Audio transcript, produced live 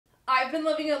I've been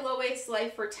living a low-waste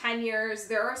life for 10 years.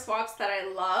 There are swaps that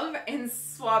I love and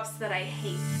swaps that I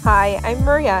hate. Hi, I'm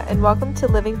Maria, and welcome to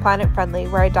Living Planet Friendly,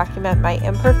 where I document my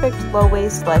imperfect,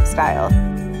 low-waste lifestyle.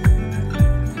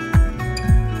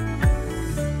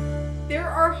 There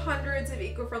are hundreds of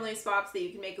eco-friendly swaps that you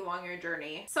can make along your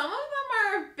journey. Some of them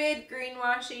are a bit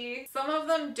greenwashy, some of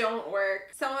them don't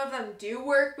work, some of them do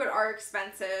work but are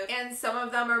expensive, and some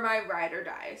of them are my ride or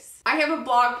dies. I have a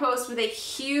blog post with a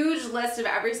huge list of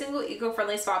every single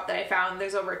eco-friendly swap that I found.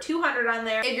 There's over 200 on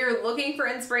there. If you're looking for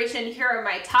inspiration, here are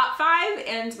my top 5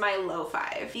 and my low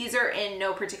 5. These are in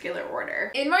no particular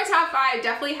order. In my top 5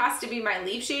 definitely has to be my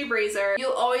leaf shave razor.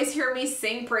 You'll always hear me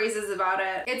sing praises about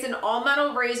it. It's an all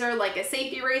metal razor like a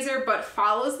safety razor, but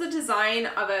follows the design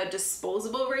of a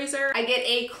disposable razor. I get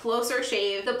a closer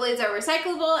shave. The blades are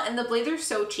recyclable and the blades are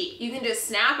so cheap. You can just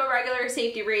snap a regular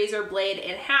safety razor blade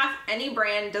in half. Any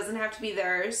brand, doesn't have to be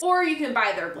theirs, or you can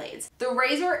buy their blades. The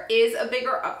razor is a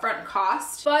bigger upfront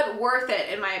cost, but worth it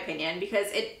in my opinion because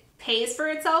it pays for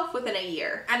itself within a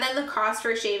year. And then the cost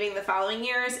for shaving the following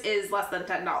years is less than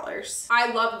 $10.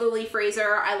 I love the leaf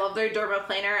razor, I love their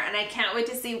dermaplaner, and I can't wait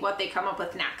to see what they come up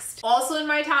with next. Also in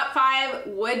my top 5,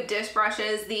 wood dish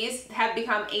brushes. These have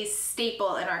become a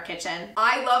staple in our kitchen.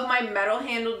 I love my metal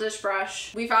handle dish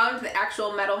brush. We found the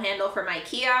actual metal handle from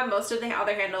IKEA. Most of the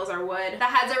other handles are wood. The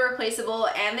heads are replaceable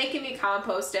and they can be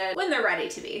composted when they're ready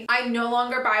to be. I no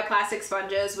longer buy plastic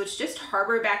sponges, which just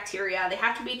harbor bacteria. They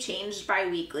have to be changed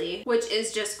bi-weekly, which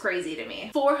is just crazy to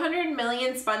me. 400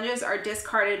 million sponges are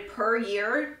discarded per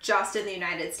year just in the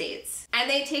United States, and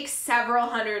they take several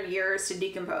hundred years to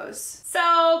decompose.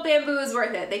 So bamboo is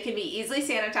worth it. They can be easily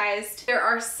sanitized. There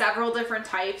are several different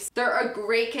types. They're a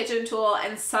great kitchen tool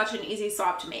and such an easy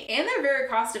swap to make. And they're very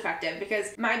cost effective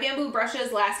because my bamboo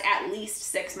brushes last at least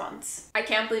 6 months. I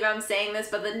can't believe I'm saying this,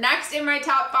 but the next in my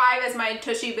top 5 is my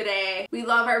Tushy bidet. We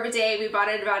love our bidet. We bought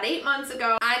it about 8 months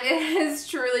ago, and it has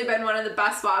truly been one of the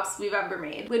best swaps we've ever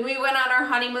made. When we went on our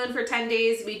honeymoon for 10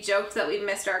 days, we joked that we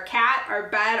missed our cat, our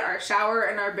bed, our shower,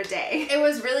 and our bidet. It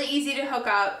was really easy to hook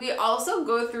up. We also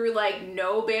go through like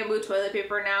no bamboo toilet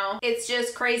paper now. It's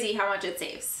just crazy how much it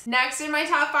saves. Next in my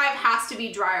top 5 has to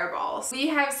be dryer balls. We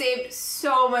have saved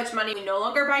so much money. We no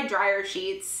longer buy dryer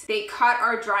sheets. They cut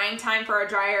our drying time for our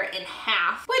dryer in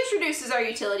half, which reduces our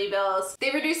utility bills.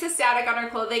 They reduce the static on our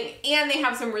clothing, and they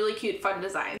have some really cute fun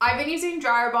designs. I've been using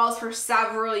dryer balls for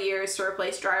several years to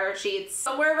replace dryer sheets.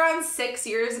 Somewhere around 6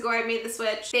 years ago I made the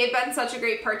switch. They've been such a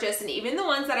great purchase, and even the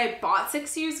ones that I bought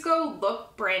 6 years ago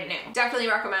look brand new. Definitely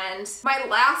recommend. My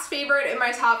last favorite in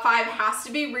my top 5 has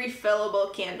to be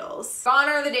refillable candles. Gone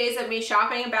are the days of me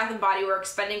shopping at Bath & Body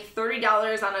Works spending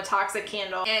 $30 on a toxic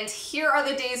candle, and here are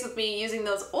the days with me using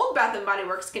those old Bath & Body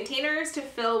Works containers to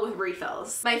fill with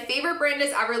refills. My favorite brand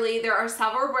is Everly. There are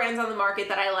several brands on the market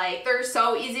that I like. They're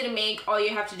so easy to make. All you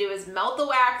have to do is melt the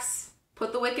wax,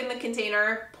 put the wick in the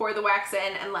container, pour the wax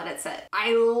in, and let it sit.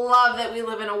 I love that we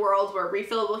live in a world where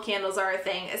refillable candles are a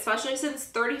thing, especially since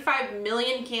 35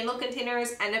 million candle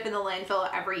containers end up in the landfill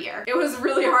every year. It was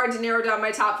really hard to narrow down my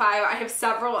top 5. I have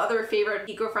several other favorite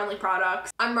eco-friendly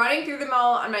products. I'm running through them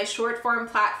all on my short form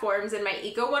platforms in my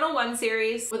Eco 101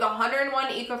 series with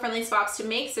 101 eco-friendly swaps to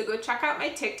make, so go check out my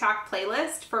TikTok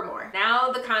playlist for more.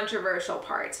 Now the controversial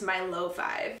part, my low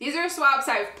 5. These are swaps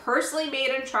I've personally made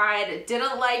and tried,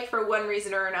 didn't like for one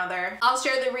reason or another. I'll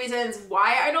share the reasons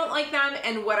why I don't like them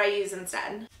and what I use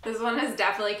instead. This one is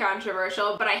definitely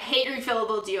controversial, but I hate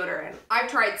refillable deodorant. I've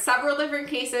tried several different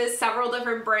cases, several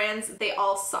different brands. They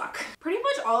all suck. Pretty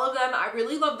much all of them. I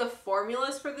really love the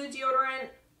formulas for the deodorant,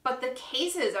 but the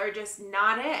cases are just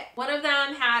not it. One of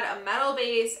them had a metal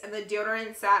base and the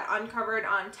deodorant sat uncovered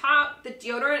on top. The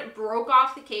deodorant broke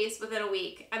off the case within a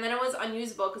week, and then it was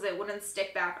unusable because it wouldn't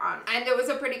stick back on. And it was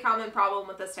a pretty common problem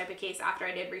with this type of case after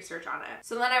I did research on it.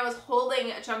 So then I was holding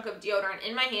a chunk of deodorant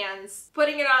in my hands,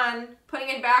 putting it on, putting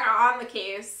it back on the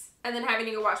case, and then having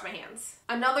to go wash my hands.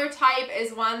 Another type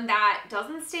is one that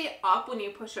doesn't stay up when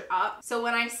you push it up. So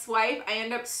when I swipe, I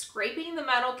end up scraping the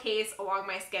metal case along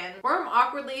my skin, or I'm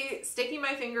awkwardly sticking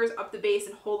my fingers up the base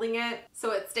and holding it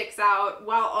so it sticks out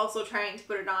while also trying to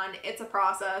put it on. It's a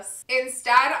process.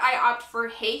 Instead, I opt for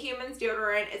Hey Humans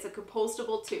deodorant. It's a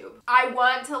compostable tube. I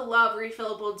want to love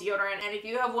refillable deodorant, and if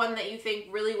you have one that you think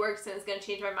really works and is gonna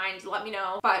change my mind, let me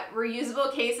know. But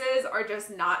reusable cases are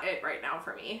just not it right now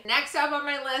for me. Next up on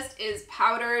my list is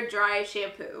powder dry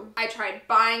shampoo. I tried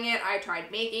buying it, I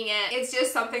tried making it. It's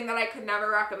just something that I could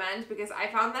never recommend because I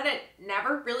found that it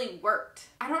never really worked.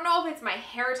 I don't know if it's my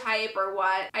hair type or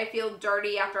what. I feel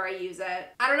dirty after I use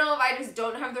it. I don't know if I just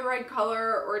don't have the right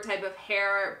color or type of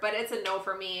hair, but it's a no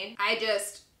for me.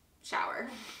 shower.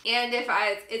 And if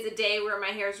it's a day where my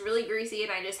hair is really greasy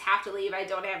and I just have to leave, I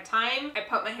don't have time, I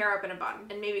put my hair up in a bun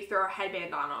and maybe throw a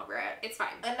headband on over it. It's fine.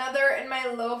 Another in my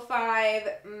low 5,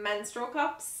 menstrual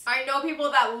cups. I know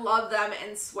people that love them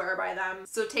and swear by them,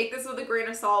 so take this with a grain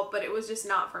of salt, but it was just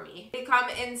not for me. They come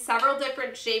in several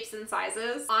different shapes and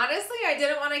sizes. Honestly, I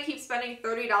didn't want to keep spending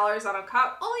 $30 on a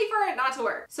cup only for it not to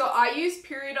work. So I use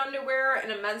period underwear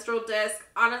and a menstrual disc.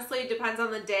 Honestly, it depends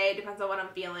on the day, depends on what I'm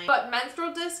feeling. But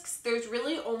menstrual discs, there's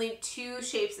really only 2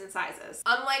 shapes and sizes,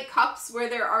 unlike cups where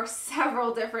there are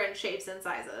several different shapes and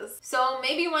sizes. So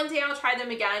maybe one day I'll try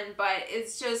them again, but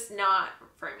it's just not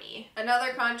for me.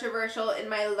 Another controversial in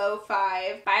my low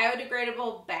 5,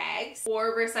 biodegradable bags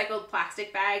or recycled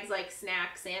plastic bags like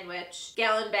snack, sandwich,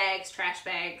 gallon bags, trash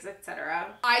bags,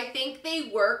 etc. I think they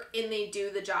work and they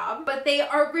do the job, but they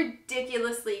are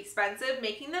ridiculously expensive,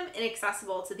 making them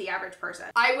inaccessible to the average person.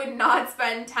 I would not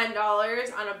spend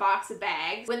 $10 on a box of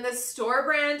bags when the store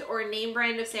brand or name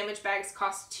brand of sandwich bags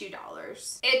cost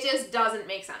 $2. It just doesn't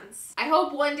make sense. I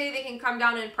hope one day they can come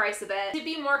down in price a bit to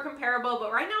be more comparable,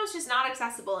 but right now it's just not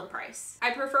accessible in price.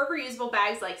 I prefer reusable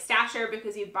bags like Stasher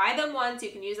because you buy them once, you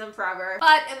can use them forever,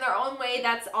 but in their own way,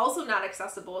 that's also not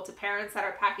accessible to parents that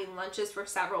are packing lunches for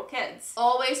several kids.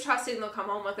 Always trusting they'll come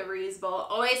home with a reusable,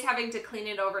 always having to clean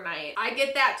it overnight. I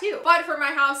get that too, but for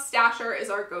my house, Stasher is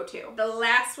our go-to. The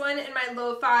last one in my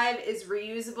low 5 is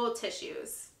reusable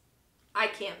tissues. I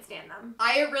can't stand them.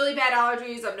 I have really bad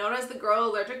allergies. I'm known as the girl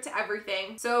allergic to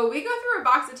everything. So we go through a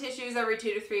box of tissues every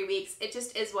 2 to 3 weeks. It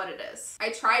just is what it is.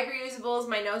 I tried reusables.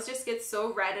 My nose just gets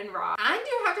so red and raw. And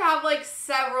you have to have like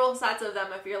several sets of them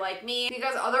if you're like me,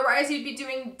 because otherwise you'd be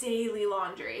doing daily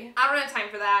laundry. I don't have time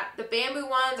for that. The bamboo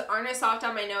ones aren't as soft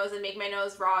on my nose and make my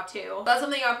nose raw too. That's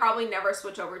something I'll probably never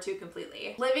switch over to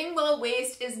completely. Living low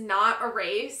waste is not a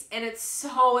race, and it's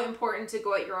so important to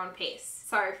go at your own pace.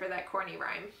 Sorry for that corny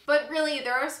rhyme. But really,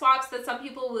 there are swaps that some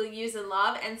people will use and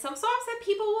love, and some swaps that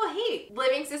people will hate.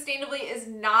 Living sustainably is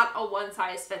not a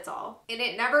one-size-fits-all, and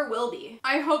it never will be.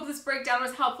 I hope this breakdown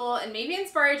was helpful and maybe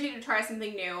inspired you to try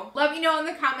something new. Let me know in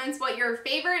the comments what your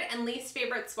favorite and least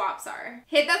favorite swaps are.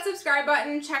 Hit that subscribe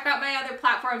button, check out my other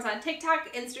platforms on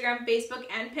TikTok, Instagram, Facebook,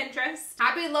 and Pinterest.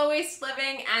 Happy low-waste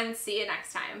living, and see you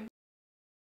next time.